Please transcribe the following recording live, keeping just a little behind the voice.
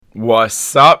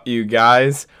What's up, you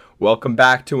guys? Welcome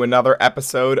back to another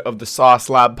episode of the Sauce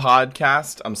Lab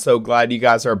podcast. I'm so glad you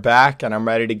guys are back, and I'm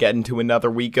ready to get into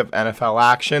another week of NFL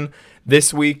action.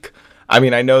 This week, I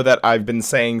know that I've been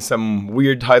saying some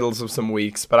weird titles of some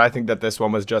weeks, but I think that this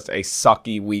one was just a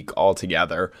sucky week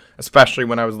altogether. Especially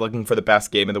when I was looking for the best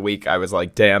game of the week, I was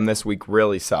like, damn, this week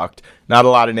really sucked. Not a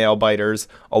lot of nail biters,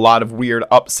 a lot of weird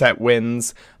upset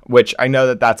wins, which I know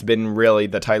that that's been really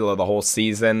the title of the whole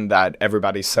season, that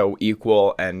everybody's so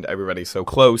equal and everybody's so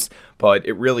close, but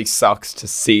it really sucks to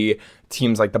see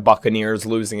teams like the Buccaneers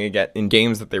losing again in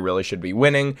games that they really should be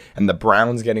winning, and the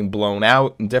Browns getting blown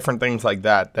out, and different things like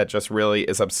that. That just really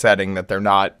is upsetting that they're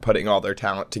not putting all their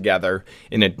talent together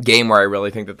in a game where I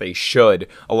really think that they should.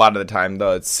 A lot of the time,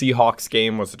 the Seahawks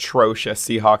game was atrocious.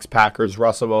 Seahawks-Packers,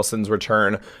 Russell Wilson's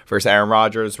return versus Aaron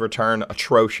Rodgers' return,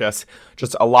 atrocious.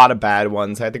 Just a lot of bad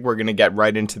ones. I think we're going to get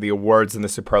right into the awards and the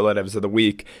superlatives of the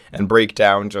week and break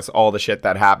down just all the shit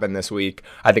that happened this week.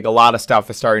 I think a lot of stuff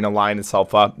is starting to line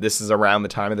itself up. This is around the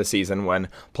time of the season when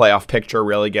playoff picture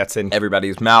really gets in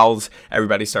everybody's mouths.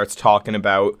 Everybody starts talking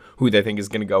about who they think is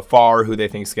going to go far, who they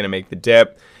think is going to make the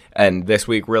dip. And this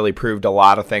week really proved a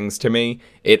lot of things to me.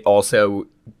 It also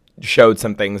showed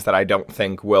some things that I don't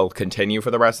think will continue for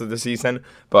the rest of the season,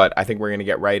 but I think we're going to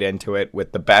get right into it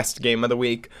with the best game of the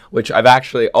week, which I've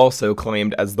actually also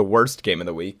claimed as the worst game of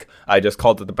the week. I just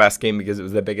called it the best game because it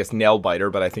was the biggest nail biter,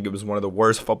 but I think it was one of the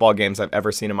worst football games I've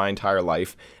ever seen in my entire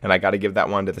life, and I got to give that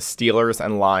one to the Steelers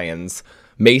and Lions.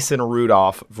 Mason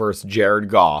Rudolph versus Jared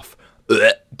Goff.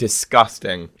 Ugh,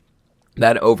 disgusting.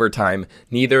 That overtime,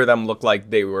 neither of them looked like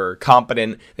they were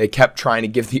competent. They kept trying to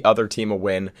give the other team a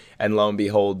win, and lo and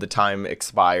behold, the time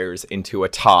expires into a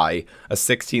tie, a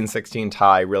 16-16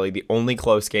 tie, really the only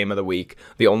close game of the week.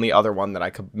 The only other one that I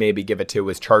could maybe give it to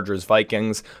was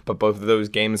Chargers-Vikings, but both of those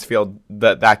games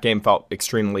that game felt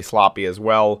extremely sloppy as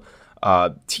well.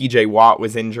 TJ Watt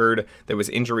was injured. There was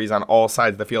injuries on all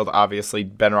sides of the field. Obviously,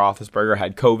 Ben Roethlisberger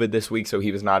had COVID this week, so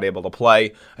he was not able to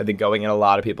play. I think going in, a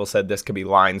lot of people said this could be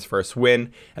Lions' first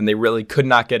win, and they really could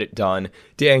not get it done.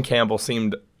 Dan Campbell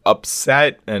seemed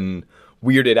upset and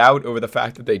weirded out over the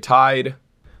fact that they tied.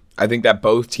 I think that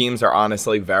both teams are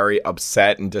honestly very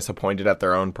upset and disappointed at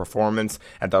their own performance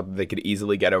and thought that they could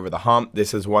easily get over the hump.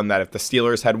 This is one that if the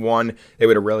Steelers had won, they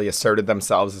would have really asserted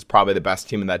themselves as probably the best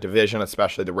team in that division,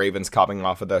 especially the Ravens coming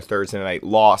off of their Thursday night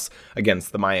loss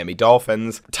against the Miami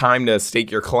Dolphins. Time to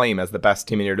stake your claim as the best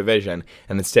team in your division,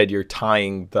 and instead you're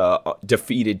tying the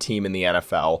defeated team in the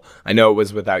NFL. I know it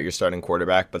was without your starting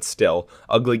quarterback, but still,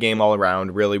 ugly game all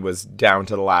around, really was down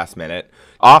to the last minute.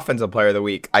 Offensive player of the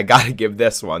week, I gotta give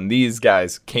this one. These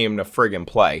guys came to friggin'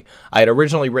 play. I had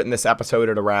originally written this episode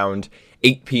at around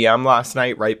 8 p.m. last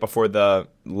night, right before the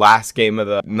last game of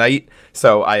the night.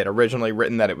 So I had originally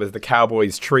written that it was the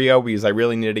Cowboys trio because I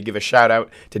really needed to give a shout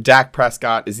out to Dak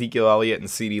Prescott, Ezekiel Elliott, and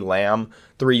CeeDee Lamb.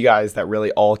 Three guys that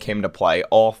really all came to play.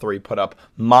 All three put up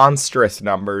monstrous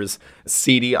numbers.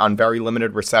 CeeDee on very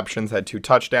limited receptions had 2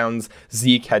 touchdowns.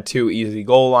 Zeke had 2 easy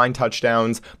goal line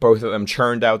touchdowns. Both of them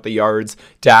churned out the yards.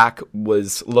 Dak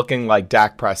was looking like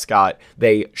Dak Prescott.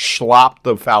 They slopped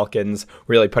the Falcons,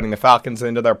 really putting the Falcons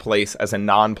into their place as a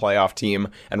non-playoff team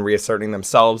and reasserting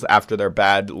themselves after their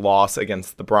bad loss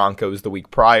against the Broncos the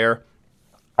week prior.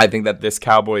 I think that this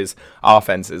Cowboys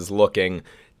offense is looking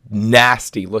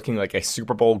nasty, looking like a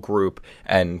Super Bowl group,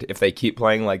 and if they keep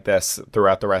playing like this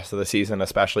throughout the rest of the season,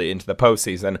 especially into the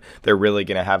postseason, they're really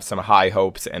going to have some high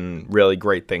hopes and really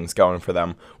great things going for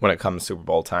them when it comes Super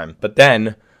Bowl time. But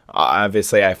then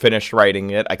obviously, I finished writing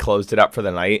it. I closed it up for the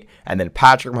night. And then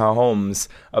Patrick Mahomes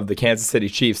of the Kansas City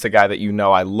Chiefs, the guy that you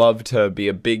know I love to be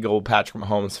a big old Patrick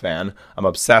Mahomes fan. I'm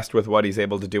obsessed with what he's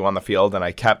able to do on the field. And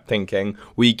I kept thinking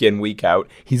week in, week out,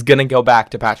 he's going to go back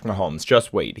to Patrick Mahomes.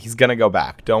 Just wait. He's going to go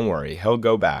back. Don't worry. He'll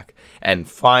go back. And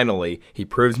finally, he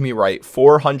proves me right.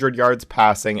 400 yards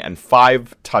passing and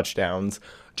 5 touchdowns.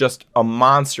 Just a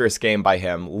monstrous game by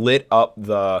him. Lit up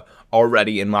the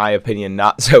already, in my opinion,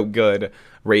 not so good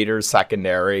Raiders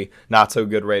secondary, not so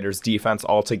good Raiders defense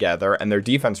altogether, and their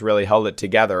defense really held it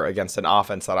together against an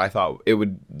offense that I thought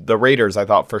the Raiders I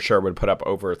thought for sure would put up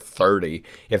over 30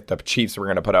 if the Chiefs were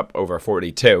going to put up over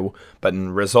 42, but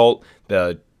in result,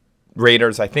 the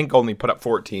Raiders I think only put up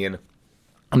 14.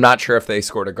 I'm not sure if they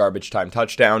scored a garbage time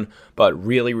touchdown, but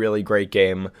really, really great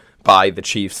game by the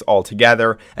Chiefs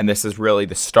altogether, and this is really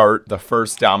the start, the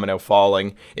first domino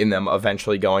falling in them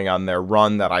eventually going on their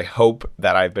run that I hope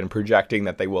that I've been projecting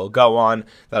that they will go on,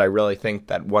 that I really think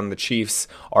that when the Chiefs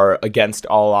are against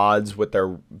all odds with their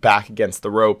back against the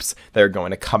ropes, they're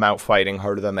going to come out fighting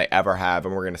harder than they ever have,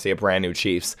 and we're going to see a brand new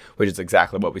Chiefs, which is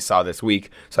exactly what we saw this week.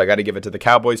 So I got to give it to the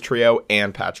Cowboys trio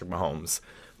and Patrick Mahomes.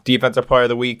 Defensive player of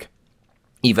the week,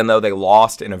 even though they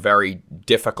lost in a very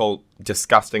difficult,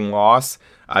 disgusting loss,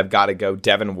 I've got to go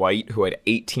Devin White, who had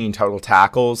 18 total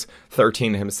tackles,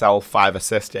 13 himself, 5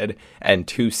 assisted, and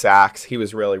 2 sacks. He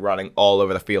was really running all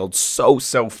over the field so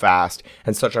fast,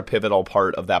 and such a pivotal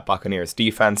part of that Buccaneers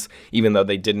defense, even though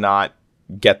they did not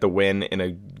get the win in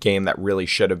a game that really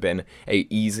should have been a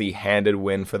easy-handed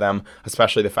win for them,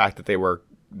 especially the fact that they were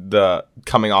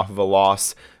coming off of a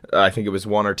loss. I think it was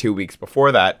 1 or 2 weeks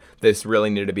before that. This really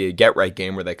needed to be a get-right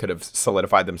game where they could have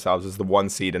solidified themselves as the 1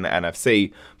 seed in the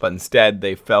NFC, but instead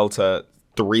they fell to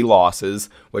 3 losses,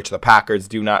 which the Packers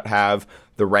do not have,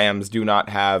 the Rams do not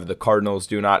have, the Cardinals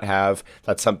do not have.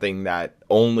 That's something that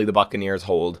only the Buccaneers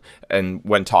hold, and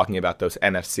when talking about those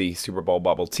NFC Super Bowl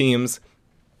bubble teams.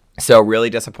 So really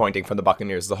disappointing for the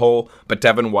Buccaneers as a whole, but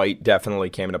Devin White definitely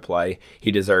came into play. He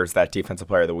deserves that Defensive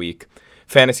Player of the Week.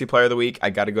 Fantasy Player of the Week, I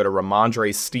got to go to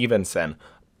Ramondre Stevenson.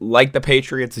 Like the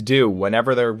Patriots do,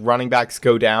 whenever their running backs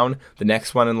go down, the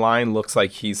next one in line looks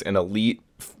like he's an elite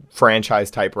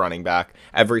franchise-type running back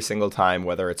every single time,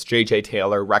 whether it's J.J.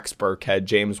 Taylor, Rex Burkhead,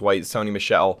 James White, Sony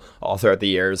Michel, all throughout the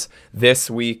years. This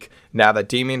week, now that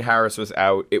Damian Harris was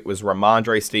out, it was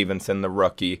Ramondre Stevenson, the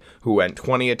rookie, who went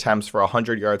 20 attempts for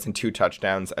 100 yards and 2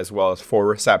 touchdowns, as well as 4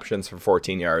 receptions for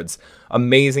 14 yards.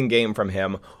 Amazing game from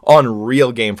him.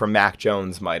 Unreal game from Mac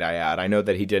Jones, might I add. I know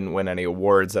that he didn't win any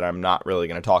awards, and I'm not really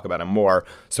going to talk about him more.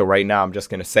 So right now, I'm just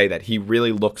going to say that he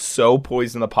really looked so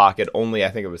poised in the pocket. Only, I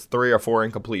think it was 3 or 4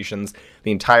 incompletions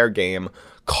the entire game.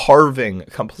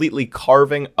 Completely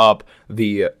carving up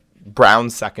the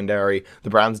Browns secondary, the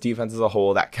Browns defense as a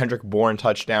whole. That Kendrick Bourne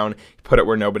touchdown, put it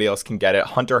where nobody else can get it.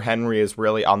 Hunter Henry is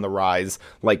really on the rise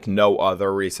like no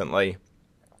other recently,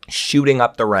 shooting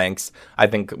up the ranks. I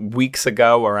think weeks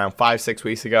ago, around 5-6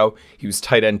 weeks ago, he was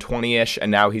tight end 20-ish,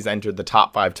 and now he's entered the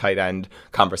top 5 tight end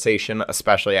conversation,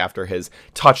 especially after his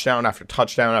touchdown after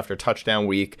touchdown after touchdown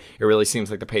week. It really seems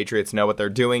like the Patriots know what they're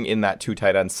doing in that 2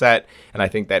 tight end set, and I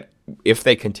think that if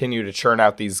they continue to churn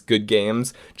out these good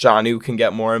games, Jonnu can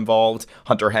get more involved,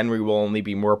 Hunter Henry will only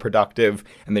be more productive,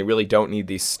 and they really don't need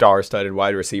these star-studded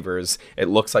wide receivers. It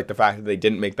looks like the fact that they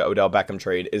didn't make the Odell Beckham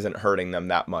trade isn't hurting them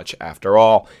that much after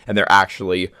all, and they're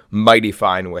actually mighty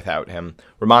fine without him.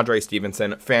 Ramondre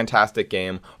Stevenson, fantastic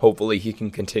game. Hopefully he can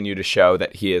continue to show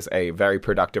that he is a very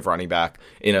productive running back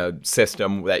in a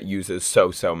system that uses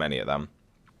so many of them.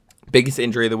 Biggest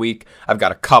injury of the week, I've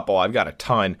got a couple, I've got a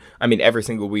ton. I mean, every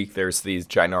single week there's these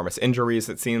ginormous injuries,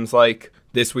 it seems like.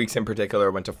 This week's in particular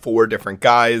went to 4 different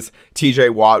guys.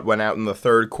 TJ Watt went out in the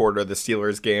 3rd quarter of the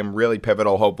Steelers game, really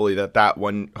pivotal. Hopefully that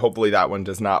one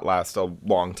does not last a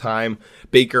long time.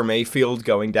 Baker Mayfield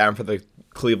going down for the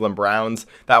Cleveland Browns.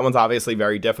 That one's obviously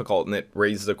very difficult, and it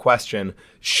raises a question,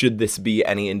 should this be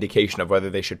any indication of whether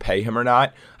they should pay him or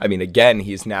not? I mean, again,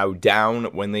 he's now down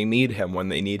when they need him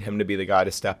to be the guy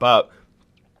to step up.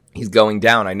 He's going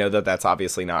down. I know that that's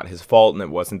obviously not his fault, and it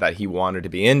wasn't that he wanted to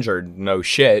be injured, no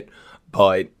shit,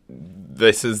 but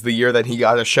this is the year that he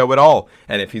got to show it all.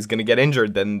 And if he's going to get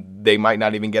injured, then they might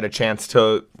not even get a chance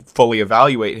to fully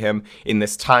evaluate him in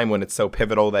this time when it's so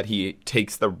pivotal that he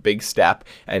takes the big step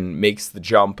and makes the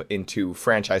jump into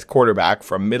franchise quarterback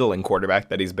from middling quarterback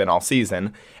that he's been all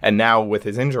season. And now with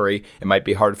his injury, it might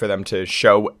be hard for them to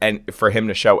show and for him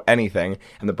to show anything.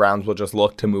 And the Browns will just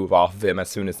look to move off of him as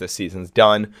soon as this season's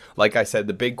done. Like I said,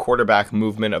 the big quarterback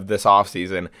movement of this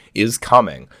offseason is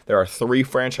coming. There are 3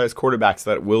 franchise quarterbacks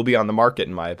that will be on the market,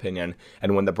 in my opinion.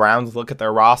 And when the Browns look at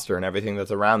their roster and everything that's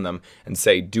around them and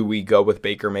say, do we go with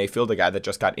Baker Mayfield, a guy that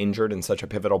just got injured in such a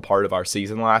pivotal part of our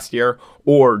season last year,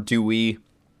 or do we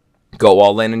go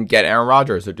all in and get Aaron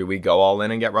Rodgers, or do we go all in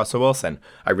and get Russell Wilson?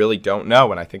 I really don't know,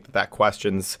 and I think that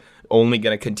question's only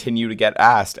going to continue to get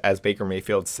asked as Baker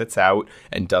Mayfield sits out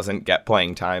and doesn't get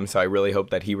playing time, so I really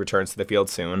hope that he returns to the field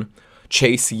soon.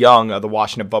 Chase Young of the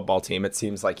Washington football team, it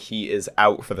seems like he is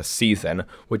out for the season,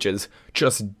 which is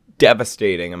just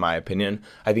devastating in my opinion.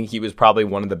 I think he was probably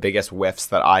one of the biggest whiffs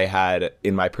that I had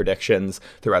in my predictions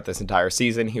throughout this entire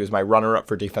season. He was my runner-up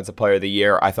for Defensive Player of the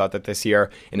Year. I thought that this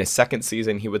year, in his second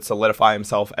season, he would solidify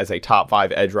himself as a top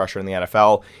 5 edge rusher in the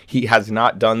NFL. He has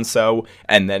not done so,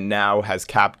 and then now has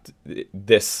capped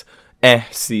this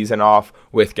season off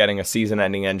with getting a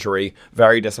season-ending injury.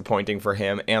 Very disappointing for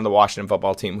him and the Washington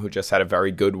football team, who just had a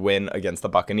very good win against the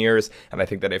Buccaneers. And I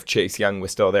think that if Chase Young was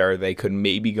still there, they could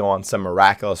maybe go on some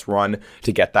miraculous run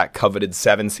to get that coveted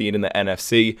 7 seed in the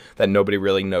NFC that nobody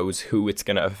really knows who it's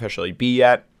going to officially be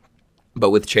yet.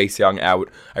 But with Chase Young out,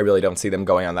 I really don't see them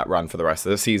going on that run for the rest of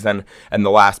the season. And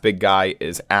the last big guy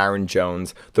is Aaron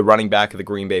Jones. The running back of the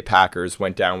Green Bay Packers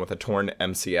went down with a torn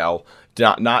MCL.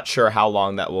 Not sure how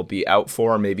long that will be out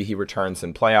for. Maybe he returns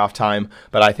in playoff time,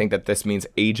 but I think that this means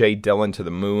A.J. Dillon to the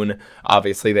moon.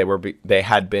 Obviously, they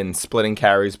had been splitting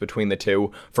carries between the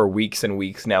two for weeks and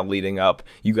weeks now leading up.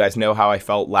 You guys know how I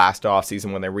felt last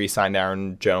offseason when they re-signed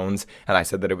Aaron Jones, and I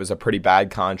said that it was a pretty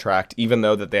bad contract. Even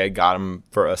though that they had got him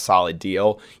for a solid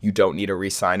deal, you don't need to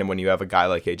re-sign him when you have a guy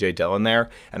like A.J. Dillon there.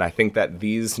 And I think that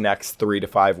these next 3 to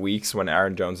 5 weeks when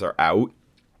Aaron Jones are out,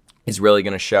 is really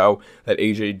going to show that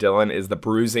A.J. Dillon is the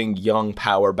bruising young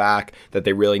power back that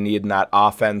they really need in that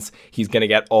offense. He's going to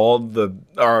get all the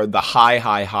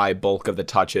high bulk of the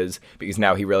touches because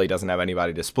now he really doesn't have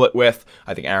anybody to split with.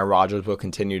 I think Aaron Rodgers will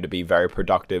continue to be very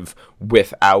productive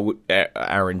without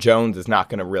Aaron Jones. Is not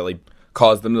going to really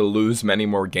cause them to lose many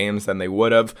more games than they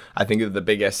would have. I think that the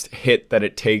biggest hit that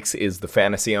it takes is the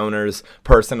fantasy owners.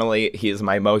 Personally, he is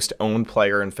my most owned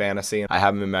player in fantasy. I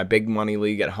have him in my big money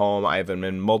league at home. I have him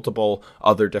in multiple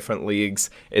other different leagues.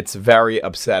 It's very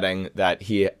upsetting that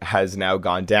he has now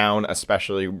gone down,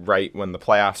 especially right when the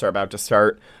playoffs are about to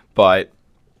start. But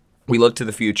we look to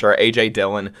the future. A.J.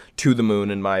 Dillon to the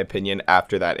moon, in my opinion,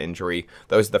 after that injury.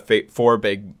 Those are the 4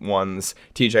 big ones: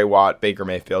 T.J. Watt, Baker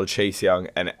Mayfield, Chase Young,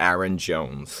 and Aaron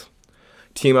Jones.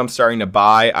 Team I'm starting to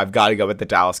buy, I've got to go with the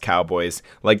Dallas Cowboys.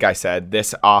 Like I said,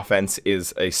 this offense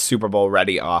is a Super Bowl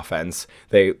ready offense.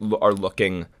 They are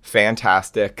looking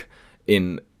fantastic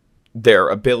in their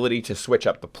ability to switch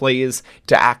up the plays.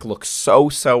 Dak looks so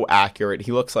accurate.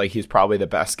 He looks like he's probably the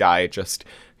best guy. Just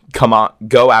come on,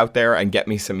 go out there and get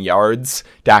me some yards.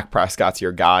 Dak Prescott's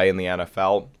your guy in the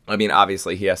NFL. I mean,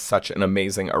 obviously, he has such an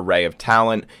amazing array of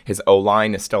talent. His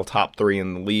O-line is still top 3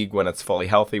 in the league when it's fully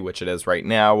healthy, which it is right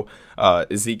now.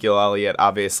 Ezekiel Elliott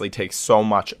obviously takes so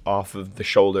much off of the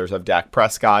shoulders of Dak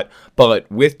Prescott, but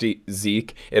with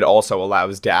Zeke, it also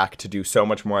allows Dak to do so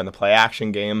much more in the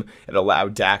play-action game. It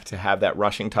allowed Dak to have that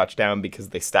rushing touchdown because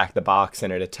they stacked the box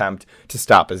in an attempt to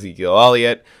stop Ezekiel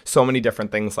Elliott. So many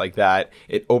different things like that.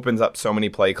 It opens up so many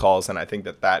play calls, and I think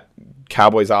that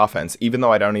Cowboys offense, even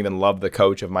though I don't even love the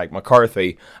coach of Mike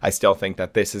McCarthy, I still think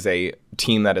that this is a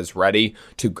team that is ready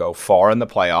to go far in the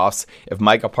playoffs. If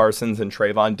Micah Parsons and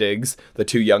Trayvon Diggs, the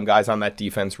 2 young guys on that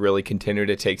defense, really continue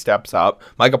to take steps up,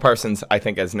 Micah Parsons, I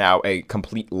think, is now a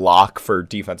complete lock for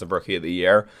Defensive Rookie of the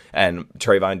Year, and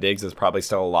Trayvon Diggs is probably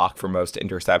still a lock for most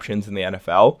interceptions in the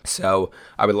NFL. So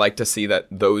I would like to see that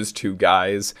those 2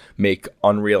 guys make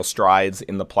unreal strides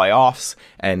in the playoffs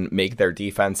and make their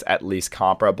defense at least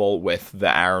comparable with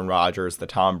the Aaron Rodgers, the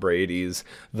Tom Brady's,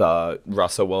 the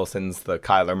Russell Wilsons, the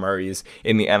Kyler Murrays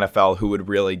in the NFL, who would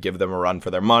really give them a run for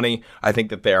their money. I think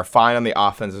that they are fine on the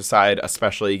offensive side,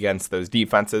 especially against those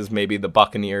defenses. Maybe the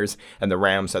Buccaneers and the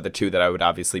Rams are the 2 that I would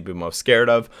obviously be most scared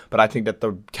of, but I think that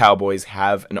the Cowboys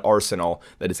have an arsenal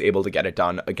that is able to get it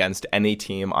done against any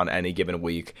team on any given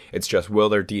week. It's just, will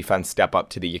their defense step up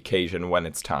to the occasion when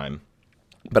it's time?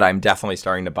 But I'm definitely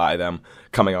starting to buy them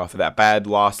coming off of that bad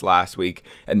loss last week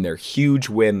and their huge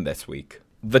win this week.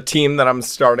 The team that I'm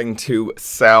starting to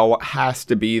sell has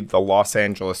to be the Los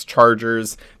Angeles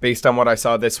Chargers. Based on what I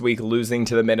saw this week, losing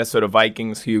to the Minnesota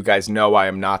Vikings, who you guys know I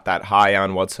am not that high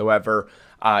on whatsoever.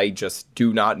 I just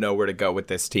do not know where to go with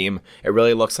this team. It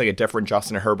really looks like a different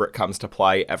Justin Herbert comes to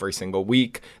play every single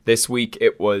week. This week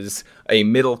it was a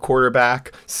middle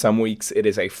quarterback. Some weeks it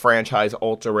is a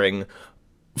franchise-altering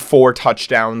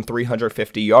 4-touchdown,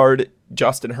 350-yard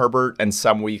Justin Herbert, and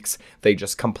some weeks they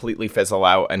just completely fizzle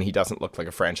out and he doesn't look like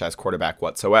a franchise quarterback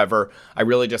whatsoever. I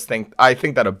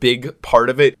think that a big part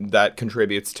of it that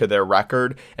contributes to their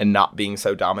record and not being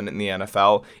so dominant in the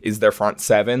NFL is their front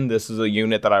 7. This is a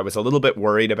unit that I was a little bit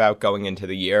worried about going into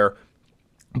the year.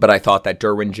 But I thought that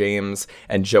Derwin James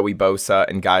and Joey Bosa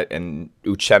and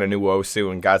Uchenna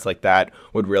Nwosu and guys like that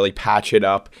would really patch it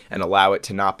up and allow it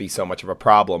to not be so much of a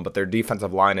problem. But their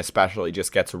defensive line especially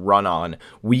just gets run on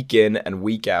week in and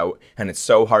week out. And it's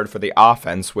so hard for the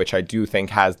offense, which I do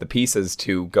think has the pieces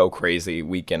to go crazy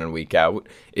week in and week out.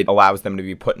 It allows them to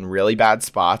be put in really bad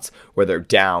spots where they're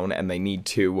down and they need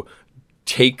to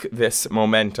take this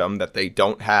momentum that they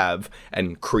don't have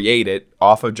and create it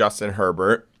off of Justin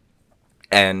Herbert.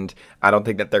 And I don't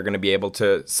think that they're going to be able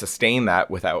to sustain that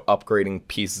without upgrading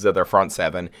pieces of their front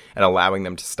 7 and allowing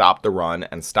them to stop the run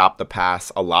and stop the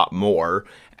pass a lot more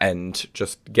and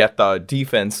just get the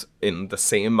defense in the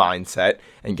same mindset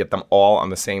and get them all on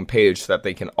the same page so that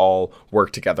they can all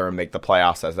work together and make the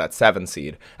playoffs as that 7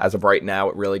 seed. As of right now,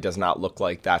 it really does not look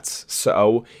like that's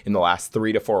so. In the last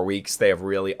 3 to 4 weeks, they have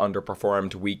really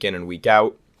underperformed week in and week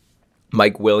out.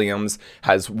 Mike Williams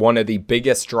has one of the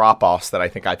biggest drop-offs that I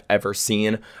think I've ever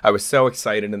seen. I was so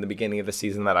excited in the beginning of the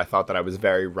season that I thought that I was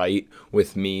very right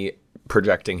with me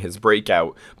projecting his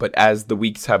breakout, but as the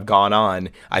weeks have gone on,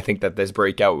 I think that this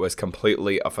breakout was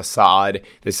completely a facade.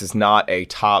 This is not a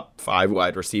top 5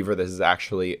 wide receiver. This is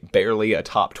actually barely a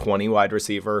top 20 wide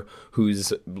receiver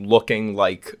who's looking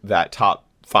like that top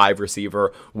 5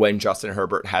 receiver when Justin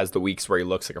Herbert has the weeks where he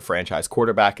looks like a franchise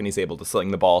quarterback and he's able to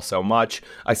sling the ball so much.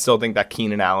 I still think that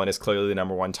Keenan Allen is clearly the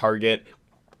number 1 target.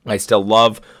 I still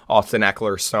love Austin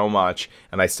Eckler so much,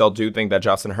 and I still do think that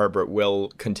Justin Herbert will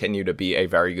continue to be a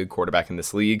very good quarterback in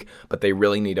this league, but they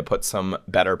really need to put some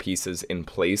better pieces in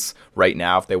place right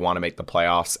now if they want to make the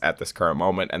playoffs at this current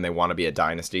moment, and they want to be a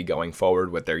dynasty going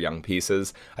forward with their young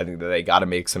pieces. I think that they got to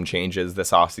make some changes this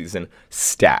offseason.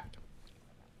 Stat.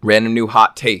 Random new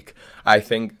hot take. I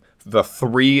think the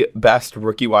 3 best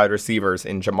rookie wide receivers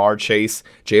in Jamar Chase,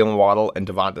 Jalen Waddle, and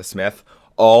Devonta Smith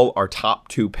all are top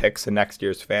 2 picks in next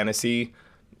year's fantasy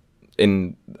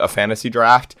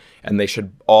draft, and they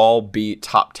should all be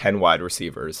top 10 wide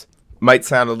receivers. Might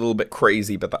sound a little bit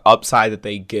crazy, but the upside that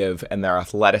they give and their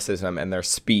athleticism and their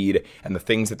speed and the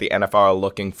things that the NFL are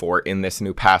looking for in this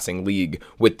new passing league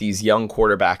with these young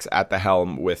quarterbacks at the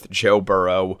helm with Joe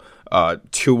Burrow,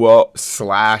 Tua /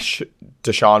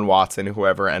 Deshaun Watson,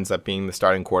 whoever ends up being the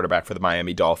starting quarterback for the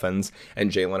Miami Dolphins, and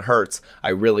Jalen Hurts. I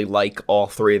really like all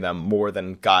 3 of them more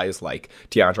than guys like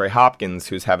DeAndre Hopkins,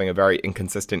 who's having a very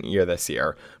inconsistent year this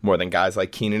year, more than guys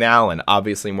like Keenan Allen,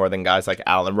 obviously more than guys like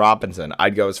Allen Robinson.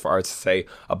 I'd go as far as to say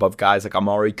above guys like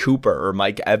Amari Cooper or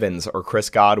Mike Evans or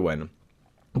Chris Godwin.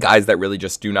 Guys that really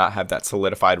just do not have that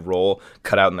solidified role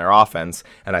cut out in their offense.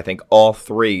 And I think all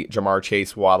 3, Jamar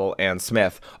Chase, Waddle, and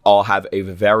Smith, all have a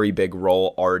very big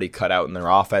role already cut out in their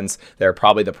offense. They're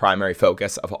probably the primary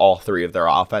focus of all 3 of their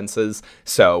offenses.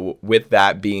 So with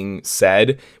that being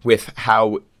said, with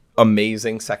how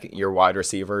amazing second-year wide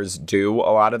receivers do a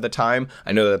lot of the time,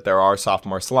 I know that there are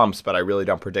sophomore slumps, but I really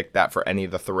don't predict that for any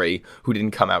of the 3 who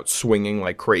didn't come out swinging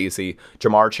like crazy.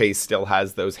 Jamar Chase still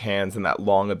has those hands and that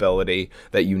long ability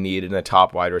that you need in a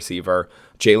top wide receiver.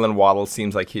 Jalen Waddle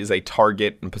seems like he's a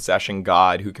target and possession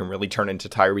god who can really turn into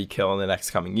Tyreek Hill in the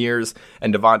next coming years.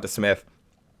 And Devonta Smith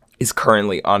is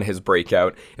currently on his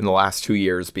breakout in the last 2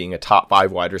 years, being a top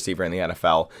 5 wide receiver in the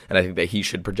NFL, and I think that he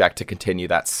should project to continue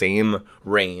that same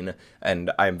reign, and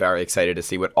I'm very excited to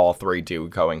see what all 3 do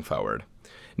going forward.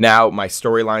 Now, my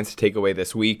storylines to take away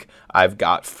this week, I've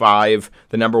got 5.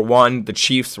 The number 1, the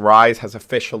Chiefs' rise has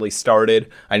officially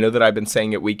started. I know that I've been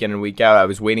saying it week in and week out. I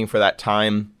was waiting for that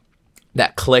time,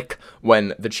 that click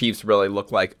when the Chiefs really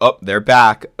look like, oh, they're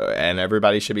back and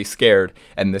everybody should be scared.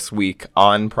 And this week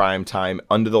on prime time,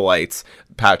 under the lights,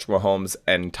 Patrick Mahomes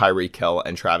and Tyreek Hill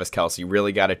and Travis Kelce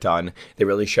really got it done. They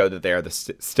really showed that they are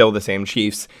still the same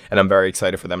Chiefs, and I'm very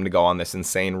excited for them to go on this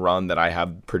insane run that I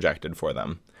have projected for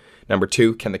them. Number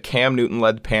 2, can the Cam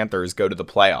Newton-led Panthers go to the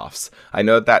playoffs? I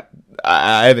know that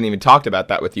I haven't even talked about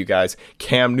that with you guys.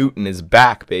 Cam Newton is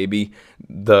back, baby.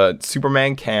 The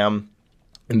Superman Cam,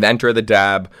 inventor of the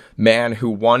dab, man who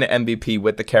won MVP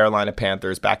with the Carolina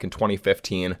Panthers back in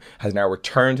 2015, has now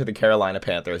returned to the Carolina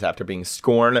Panthers after being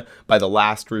scorned by the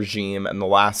last regime and the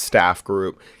last staff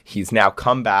group. He's now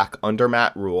come back under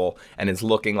Matt Rule and is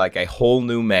looking like a whole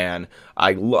new man.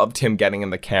 I loved him getting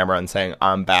in the camera and saying,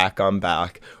 I'm back,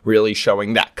 really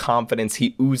showing that confidence.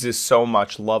 He oozes so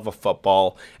much love of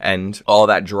football and all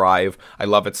that drive. I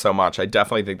love it so much. I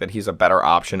definitely think that he's a better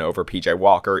option over PJ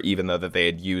Walker, even though that they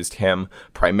had used him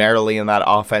primarily in that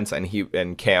offense,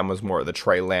 and Cam was more of the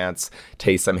Trey Lance,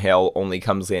 Taysom Hill only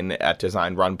comes in at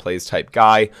design run plays type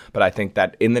guy. But I think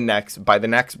that by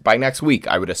next week,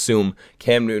 I would assume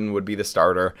Cam Newton would be the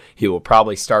starter. He will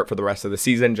probably start for the rest of the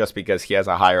season just because he has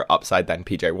a higher upside than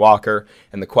PJ Walker.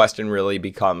 And the question really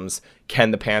becomes,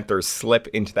 can the Panthers slip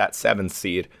into that 7th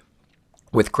seed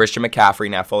with Christian McCaffrey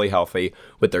now fully healthy,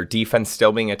 with their defense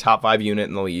still being a top 5 unit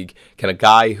in the league? Can a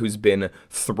guy who's been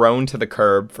thrown to the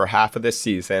curb for half of this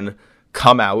season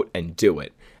come out and do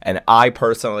it? And I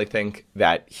personally think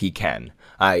that he can.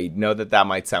 I know that that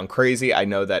might sound crazy. I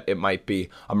know that it might be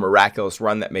a miraculous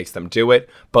run that makes them do it,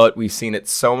 but we've seen it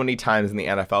so many times in the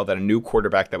NFL that a new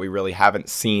quarterback that we really haven't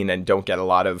seen and don't get a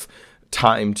lot of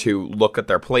time to look at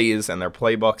their plays and their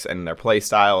playbooks and their play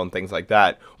style and things like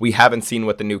that, we haven't seen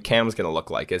what the new Cam is going to look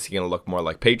like. Is he going to look more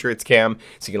like Patriots Cam?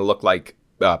 Is he going to look like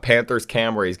Panthers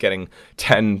Cam, where he's getting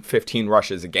 10, 15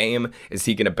 rushes a game? Is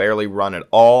he going to barely run at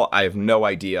all? I have no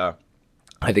idea.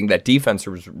 I think that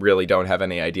defenses really don't have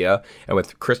any idea. And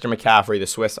with Christian McCaffrey, the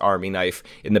Swiss Army knife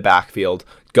in the backfield,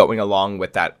 going along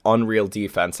with that unreal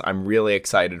defense, I'm really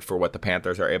excited for what the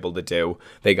Panthers are able to do.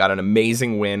 They got an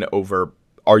amazing win over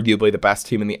arguably the best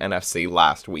team in the NFC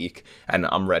last week, and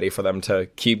I'm ready for them to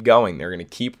keep going. They're going to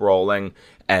keep rolling,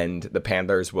 and the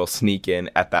Panthers will sneak in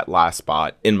at that last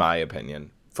spot, in my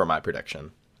opinion, for my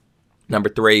prediction. Number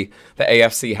 3, the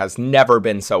AFC has never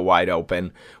been so wide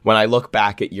open. When I look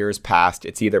back at years past,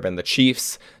 it's either been the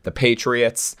Chiefs, the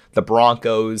Patriots, the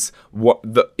Broncos.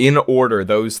 In order,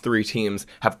 those 3 teams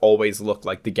have always looked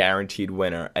like the guaranteed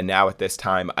winner. And now at this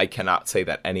time, I cannot say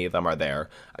that any of them are there.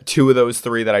 2 of those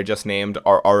 3 that I just named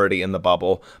are already in the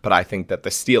bubble, but I think that the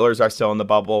Steelers are still in the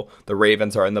bubble, the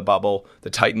Ravens are in the bubble, the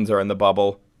Titans are in the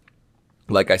bubble.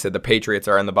 Like I said, the Patriots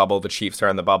are in the bubble, the Chiefs are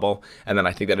in the bubble, and then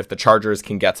I think that if the Chargers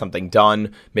can get something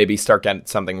done, maybe start getting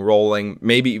something rolling,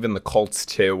 maybe even the Colts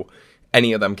too,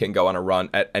 any of them can go on a run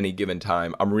at any given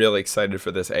time. I'm really excited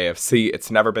for this AFC. It's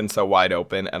never been so wide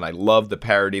open, and I love the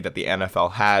parity that the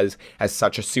NFL has. As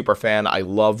such a super fan, I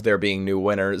love there being new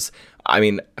winners. I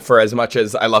mean, for as much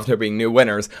as I love there being new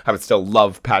winners, I would still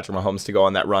love Patrick Mahomes to go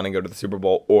on that run and go to the Super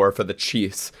Bowl, or for the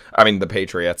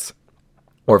Patriots.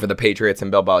 Or for the Patriots and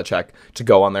Bill Belichick to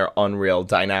go on their unreal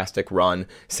dynastic run,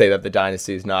 say that the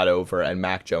dynasty is not over, and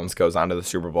Mac Jones goes on to the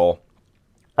Super Bowl.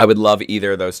 I would love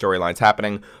either of those storylines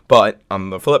happening, but on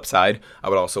the flip side, I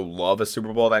would also love a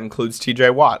Super Bowl that includes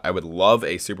TJ Watt. I would love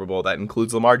a Super Bowl that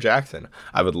includes Lamar Jackson.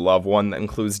 I would love one that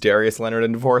includes Darius Leonard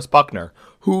and DeForest Buckner.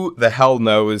 Who the hell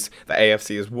knows? The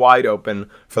AFC is wide open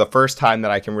for the first time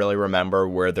that I can really remember,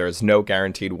 where there's no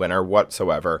guaranteed winner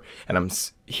whatsoever, and I'm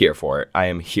here for it. I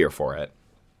am here for it.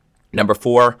 Number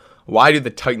 4, why do the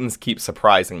Titans keep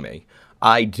surprising me?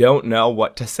 I don't know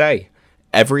what to say.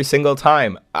 Every single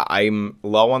time I'm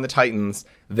low on the Titans,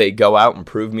 they go out and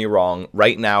prove me wrong.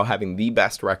 Right now, having the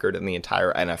best record in the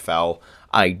entire NFL,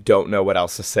 I don't know what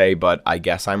else to say, but I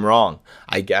guess I'm wrong.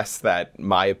 I guess that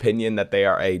my opinion that they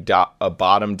are a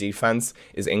bottom defense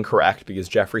is incorrect, because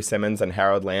Jeffrey Simmons and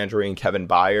Harold Landry and Kevin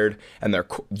Byard and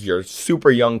your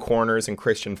super young corners and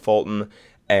Christian Fulton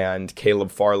and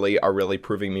Caleb Farley are really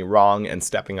proving me wrong and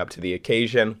stepping up to the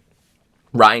occasion.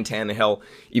 Ryan Tannehill,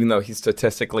 even though he's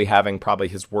statistically having probably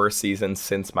his worst season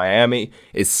since Miami,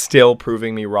 is still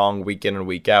proving me wrong week in and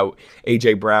week out.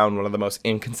 A.J. Brown, one of the most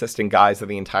inconsistent guys of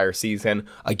the entire season,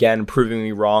 again proving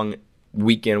me wrong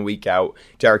week in, week out.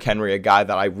 Derrick Henry, a guy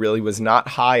that I really was not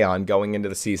high on going into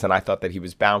the season. I thought that he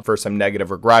was bound for some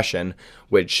negative regression,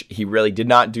 which he really did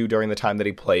not do during the time that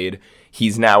he played.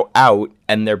 He's now out,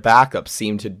 and their backups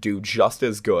seem to do just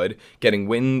as good, getting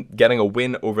a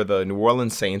win over the New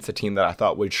Orleans Saints, a team that I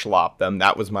thought would slop them.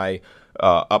 That was my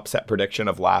upset prediction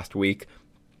of last week.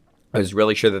 I was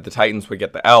really sure that the Titans would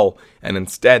get the L, and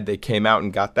instead they came out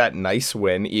and got that nice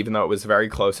win, even though it was very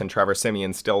close, and Trevor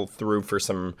Siemian still threw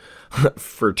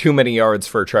for too many yards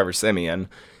for Trevor Siemian.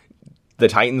 The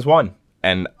Titans won,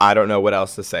 and I don't know what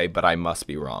else to say, but I must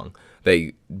be wrong.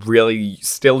 They really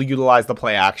still utilize the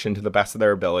play action to the best of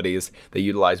their abilities. They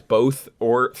utilize both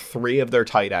or 3 of their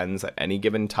tight ends at any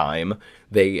given time.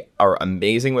 They are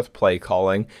amazing with play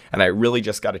calling, and I really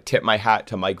just got to tip my hat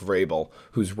to Mike Vrabel,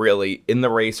 who's really in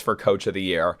the race for Coach of the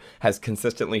Year, has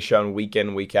consistently shown week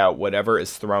in, week out, whatever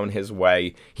is thrown his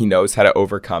way, he knows how to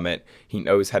overcome it. He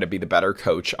knows how to be the better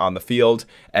coach on the field,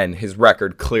 and his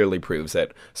record clearly proves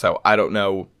it. So I don't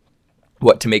know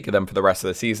what to make of them for the rest of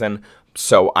the season.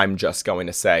 So I'm just going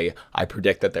to say I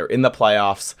predict that they're in the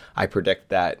playoffs. I predict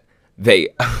that they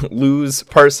lose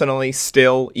personally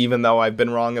still, even though I've been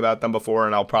wrong about them before,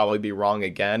 and I'll probably be wrong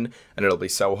again, and it'll be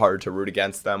so hard to root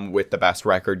against them with the best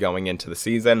record going into the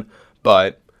season.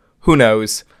 But who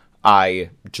knows? I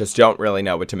just don't really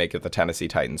know what to make of the Tennessee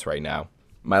Titans right now.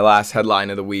 My last headline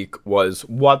of the week was,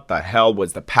 what the hell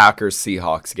was the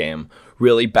Packers-Seahawks game?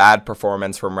 Really bad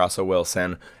performance from Russell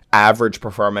Wilson. Average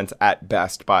performance at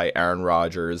best by Aaron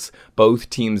Rodgers. Both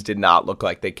teams did not look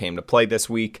like they came to play this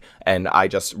week, and I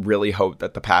just really hope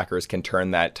that the Packers can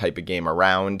turn that type of game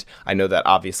around. I know that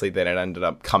obviously they ended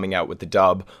up coming out with the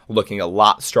dub, looking a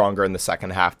lot stronger in the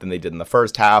second half than they did in the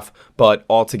first half, but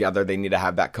altogether they need to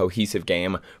have that cohesive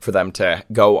game for them to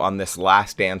go on this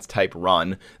last dance type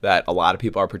run that a lot of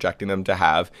people are projecting them to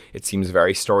have. It seems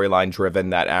very storyline driven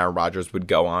that Aaron Rodgers would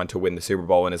go on to win the Super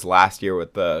Bowl in his last year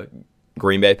with the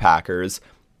Green Bay Packers.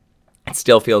 It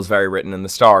still feels very written in the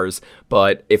stars,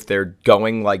 but if they're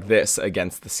going like this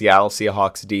against the Seattle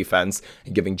Seahawks defense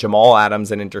and giving Jamal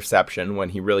Adams an interception when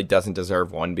he really doesn't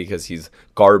deserve one because he's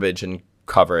garbage in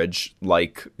coverage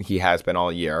like he has been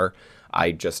all year,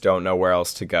 I just don't know where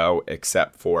else to go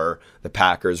except for the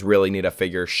Packers really need to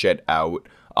figure shit out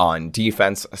on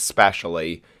defense,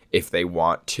 especially if they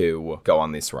want to go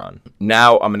on this run.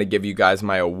 Now I'm going to give you guys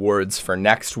my awards for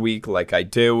next week like I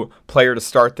do. Player to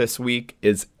start this week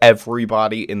is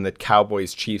everybody in the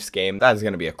Cowboys-Chiefs game. That is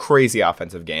going to be a crazy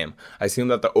offensive game. I assume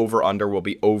that the over-under will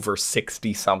be over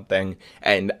 60-something,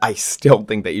 and I still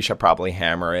think that you should probably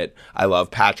hammer it. I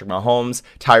love Patrick Mahomes,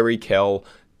 Tyreek Hill,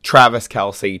 Travis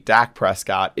Kelce, Dak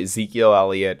Prescott, Ezekiel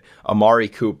Elliott, Amari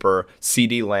Cooper,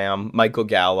 CeeDee Lamb, Michael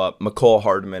Gallup, McCole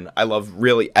Hardman. I love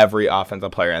really every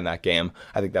offensive player in that game.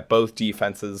 I think that both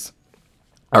defenses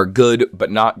are good,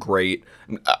 but not great.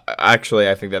 Actually,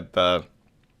 I think that the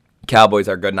Cowboys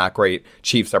are good, not great.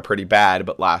 Chiefs are pretty bad,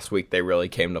 but last week they really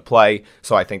came to play.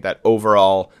 So I think that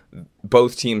overall,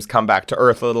 both teams come back to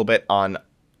earth a little bit on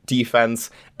defense,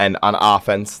 and on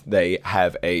offense, they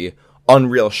have a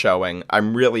unreal showing.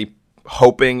 I'm really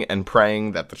hoping and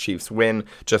praying that the Chiefs win,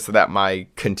 just so that my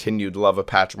continued love of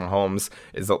Patrick Mahomes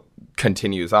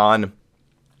continues on,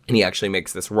 and he actually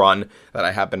makes this run that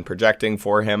I have been projecting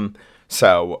for him.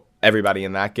 So everybody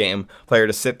in that game. Player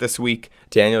to sit this week,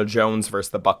 Daniel Jones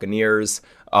versus the Buccaneers.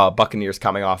 Buccaneers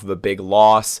coming off of a big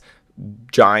loss.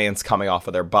 Giants coming off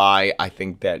of their bye. I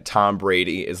think that Tom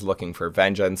Brady is looking for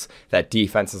vengeance. That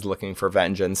defense is looking for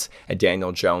vengeance. And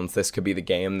Daniel Jones, this could be the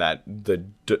game that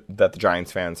the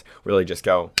Giants fans really just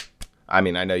go, I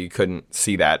mean, I know you couldn't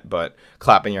see that, but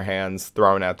clapping your hands,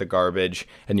 throwing out the garbage,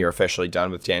 and you're officially done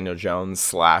with Daniel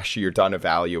Jones, / you're done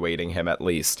evaluating him at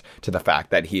least to the fact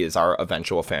that he is our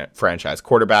eventual franchise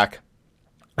quarterback.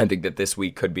 I think that this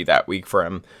week could be that week for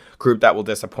him. Group that will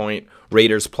disappoint,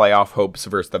 Raiders playoff hopes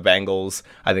versus the Bengals.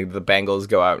 I think the Bengals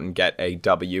go out and get a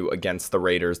W against the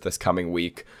Raiders this coming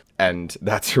week, and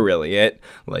that's really it.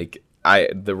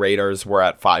 The Raiders were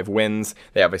at 5 wins.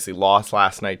 They obviously lost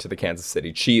last night to the Kansas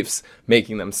City Chiefs,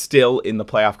 making them still in the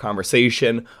playoff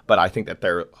conversation, but I think that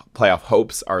their playoff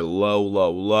hopes are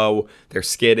low. Their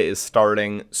skid is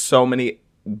starting. So many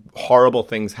horrible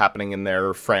things happening in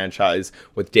their franchise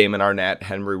with Damon Arnett,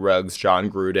 Henry Ruggs, John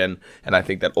Gruden, and I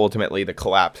think that ultimately the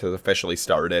collapse has officially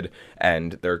started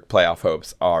and their playoff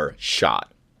hopes are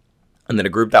shot. And then a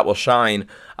group that will shine,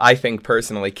 I think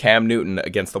personally, Cam Newton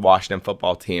against the Washington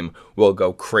football team will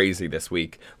go crazy this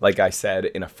week. Like I said,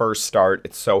 in a first start,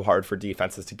 it's so hard for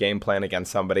defenses to game plan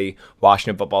against somebody.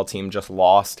 Washington football team just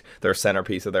lost their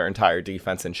centerpiece of their entire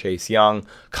defense in Chase Young.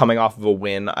 Coming off of a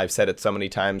win, I've said it so many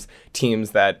times,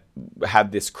 teams that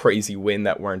had this crazy win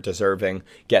that weren't deserving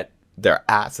get their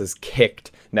asses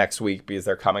kicked next week because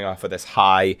they're coming off of this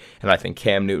high, and I think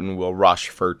Cam Newton will rush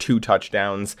for 2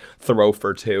 touchdowns, throw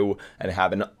for 2, and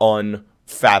have an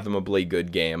unfathomably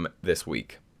good game this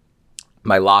week.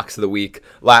 My locks of the week.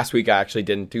 Last week I actually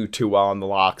didn't do too well on the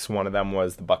locks. One of them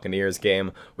was the Buccaneers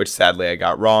game, which sadly I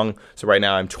got wrong. So right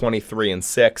now I'm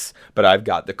 23-6, but I've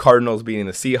got the Cardinals beating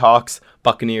the Seahawks,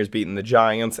 Buccaneers beating the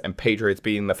Giants, and Patriots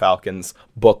beating the Falcons.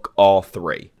 Book all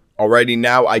 3. Alrighty,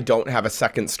 now I don't have a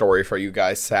second story for you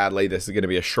guys, sadly. This is going to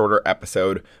be a shorter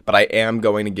episode, but I am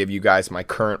going to give you guys my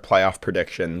current playoff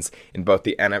predictions in both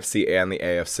the NFC and the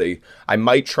AFC. I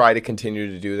might try to continue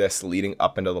to do this leading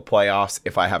up into the playoffs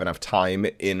if I have enough time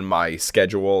in my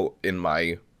schedule, in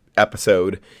my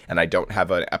episode, and I don't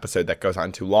have an episode that goes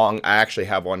on too long. I actually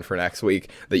have one for next week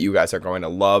that you guys are going to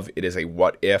love. It is a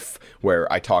what if,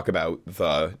 where I talk about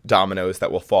the dominoes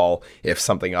that will fall if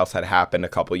something else had happened a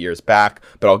couple years back,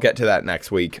 but I'll get to that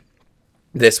next week.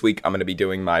 This week, I'm going to be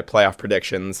doing my playoff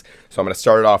predictions. So I'm going to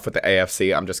start it off with the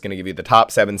AFC. I'm just going to give you the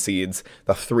top 7 seeds,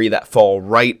 the 3 that fall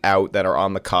right out that are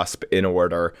on the cusp in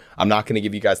order. I'm not going to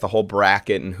give you guys the whole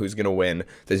bracket and who's going to win.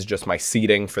 This is just my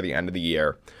seeding for the end of the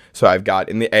year. So I've got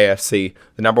in the AFC,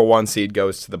 the number 1 seed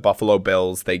goes to the Buffalo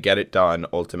Bills. They get it done,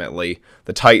 ultimately.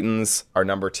 The Titans are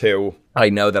number 2. I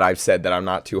know that I've said that I'm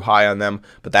not too high on them,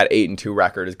 but that 8-2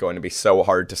 record is going to be so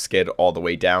hard to skid all the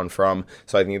way down from.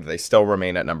 So I think that they still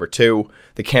remain at number 2.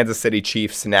 The Kansas City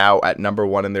Chiefs now at number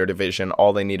 1 in their division.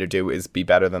 All they need to do is be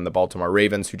better than the Baltimore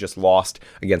Ravens, who just lost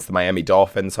against the Miami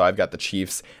Dolphins. So I've got the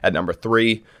Chiefs at number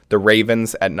 3. The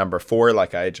Ravens at number 4,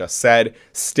 like I just said,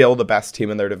 still the best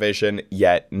team in their division,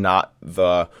 yet not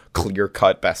the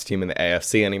clear-cut best team in the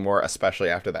AFC anymore, especially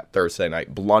after that Thursday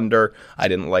night blunder. I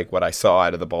didn't like what I saw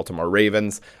out of the Baltimore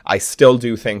Ravens. I still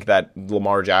do think that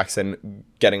Lamar Jackson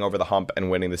getting over the hump and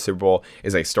winning the Super Bowl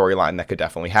is a storyline that could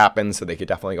definitely happen, so they could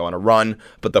definitely go on a run,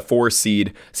 but the 4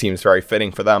 seed seems very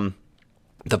fitting for them.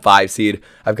 The 5 seed,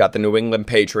 I've got the New England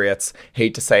Patriots.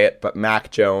 Hate to say it, but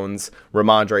Mac Jones,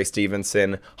 Ramondre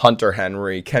Stevenson, Hunter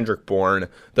Henry, Kendrick Bourne,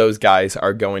 those guys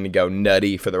are going to go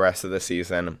nutty for the rest of the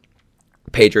season.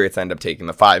 Patriots end up taking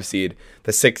the 5 seed.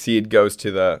 The 6 seed goes to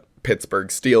the Pittsburgh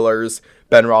Steelers.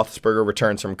 Ben Roethlisberger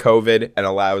returns from COVID and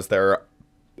allows their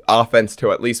offense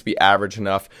to at least be average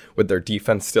enough with their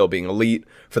defense still being elite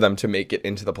for them to make it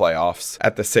into the playoffs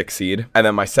at the 6th seed. And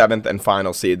then my 7th and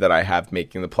final seed that I have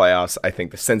making the playoffs, I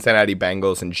think the Cincinnati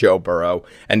Bengals and Joe Burrow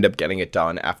end up getting it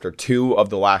done after 2 of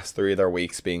the last 3 of their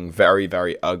weeks being very,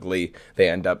 very ugly. They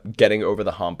end up getting over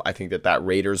the hump. I think that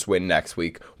Raiders win next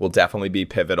week will definitely be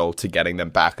pivotal to getting them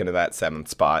back into that 7th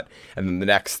spot. And then the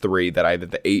next 3 that I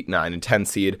have the 8, 9, and 10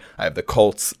 seed, I have the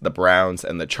Colts, the Browns,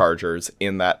 and the Chargers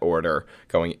in that order,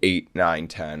 going 8, 9,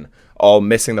 10. All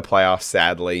missing the playoffs,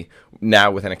 sadly.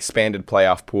 Now with an expanded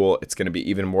playoff pool, it's going to be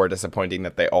even more disappointing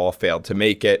that they all failed to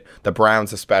make it. The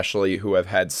Browns especially, who have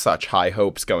had such high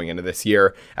hopes going into this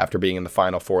year after being in the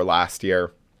Final Four last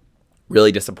year.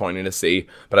 Really disappointing to see,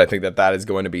 but I think that is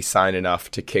going to be sign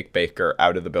enough to kick Baker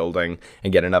out of the building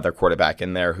and get another quarterback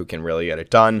in there who can really get it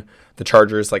done. The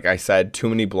Chargers, like I said, too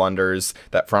many blunders.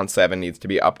 That front 7 needs to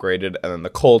be upgraded. And then the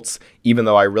Colts, even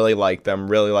though I really like them,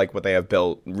 really like what they have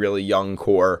built, really young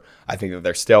core, I think that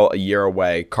they're still a year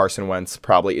away. Carson Wentz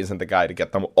probably isn't the guy to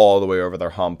get them all the way over their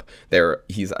hump.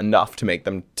 He's enough to get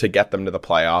them to the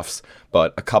playoffs,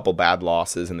 but a couple bad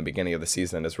losses in the beginning of the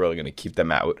season is really going to keep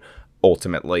them out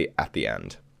ultimately at the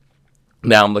end.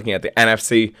 Now I'm looking at the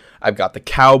NFC. I've got the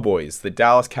Cowboys. The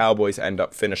Dallas Cowboys end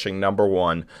up finishing number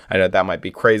 1. I know that might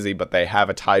be crazy, but they have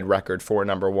a tied record for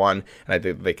number 1, and I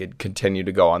think they could continue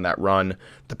to go on that run.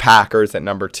 The Packers at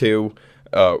number 2.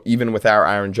 Even without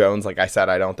Aaron Jones, like I said,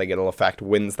 I don't think it'll affect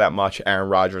wins that much. Aaron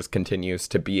Rodgers continues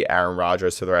to be Aaron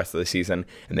Rodgers for the rest of the season,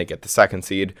 and they get the 2nd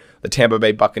seed. The Tampa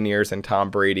Bay Buccaneers and Tom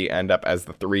Brady end up as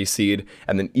the 3 seed.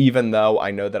 And then even though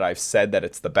I know that I've said that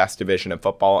it's the best division in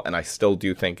football, and I still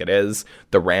do think it is,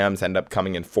 the Rams end up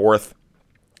coming in 4th.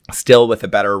 Still with a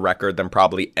better record than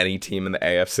probably any team in the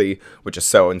AFC, which is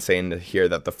so insane to hear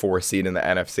that the 4 seed in the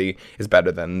NFC is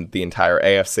better than the entire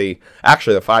AFC.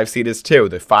 Actually, the 5 seed is too.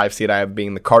 The 5 seed I have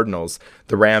being the Cardinals.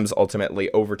 The Rams ultimately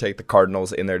overtake the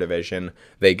Cardinals in their division.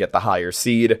 They get the higher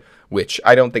seed, which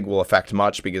I don't think will affect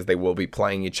much because they will be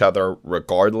playing each other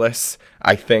regardless.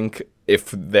 I think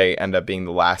if they end up being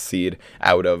the last seed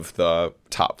out of the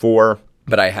top 4.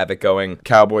 But I have it going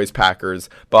Cowboys, Packers,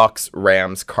 Bucks,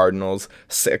 Rams, Cardinals.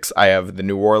 6, I have the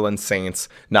New Orleans Saints.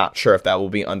 Not sure if that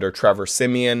will be under Trevor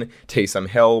Siemian, Taysom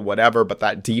Hill, whatever, but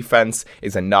that defense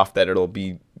is enough that it'll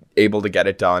be able to get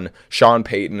it done. Sean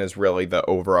Payton is really the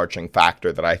overarching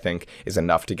factor that I think is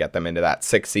enough to get them into that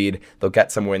 6 seed. They'll get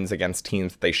some wins against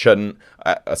teams that they shouldn't,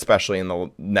 especially in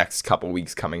the next couple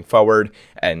weeks coming forward,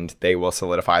 and they will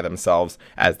solidify themselves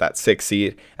as that 6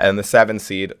 seed. And the 7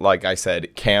 seed, like I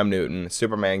said, Cam Newton,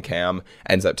 Superman Cam,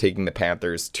 ends up taking the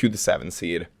Panthers to the 7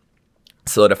 seed,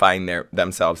 solidifying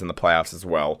themselves in the playoffs as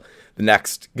well. The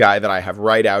next guy that I have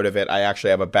right out of it, I actually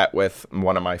have a bet with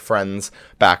one of my friends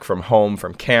back from home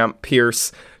from camp,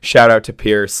 Pierce. Shout out to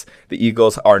Pierce. The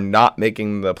Eagles are not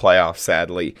making the playoffs,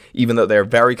 sadly, even though they're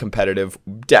very competitive.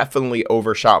 Definitely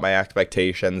overshot my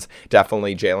expectations.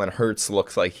 Definitely Jalen Hurts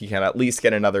looks like he can at least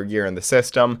get another year in the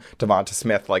system. Devonta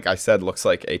Smith, like I said, looks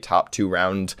like a top 2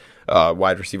 round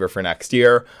wide receiver for next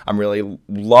year. I'm really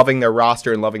loving their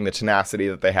roster and loving the tenacity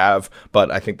that they have, but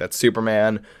I think that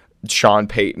Superman, Sean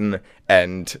Payton,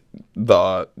 and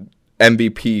the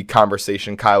MVP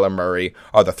conversation, Kyler Murray,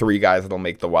 are the 3 guys that'll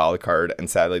make the wild card, and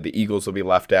sadly the Eagles will be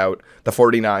left out. The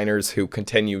 49ers, who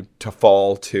continue to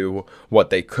fall to what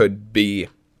they could be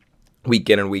week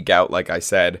in and week out, like I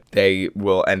said, they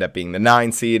will end up being the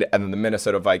 9 seed, and then the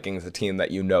Minnesota Vikings, a team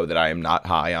that you know that I am not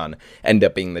high on, end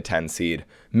up being the 10 seed,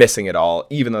 missing it all.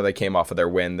 Even though they came off of their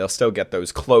win, they'll still get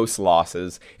those close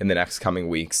losses in the next coming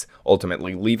weeks,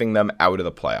 ultimately leaving them out of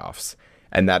the playoffs.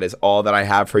 And that is all that I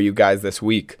have for you guys this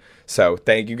week. So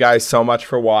thank you guys so much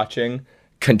for watching.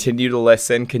 Continue to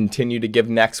listen. Continue to give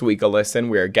next week a listen.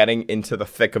 We are getting into the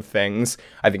thick of things.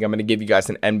 I think I'm going to give you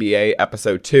guys an NBA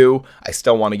episode 2. I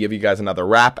still want to give you guys another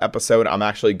rap episode. I'm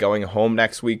actually going home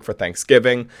next week for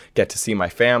Thanksgiving. Get to see my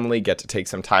family. Get to take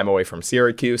some time away from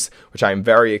Syracuse, which I'm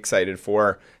very excited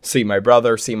for. See my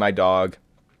brother. See my dog.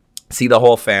 See the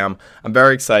whole fam. I'm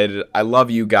very excited. I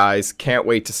love you guys. Can't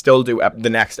wait to still do the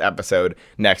next episode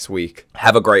next week.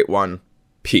 Have a great one.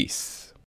 Peace.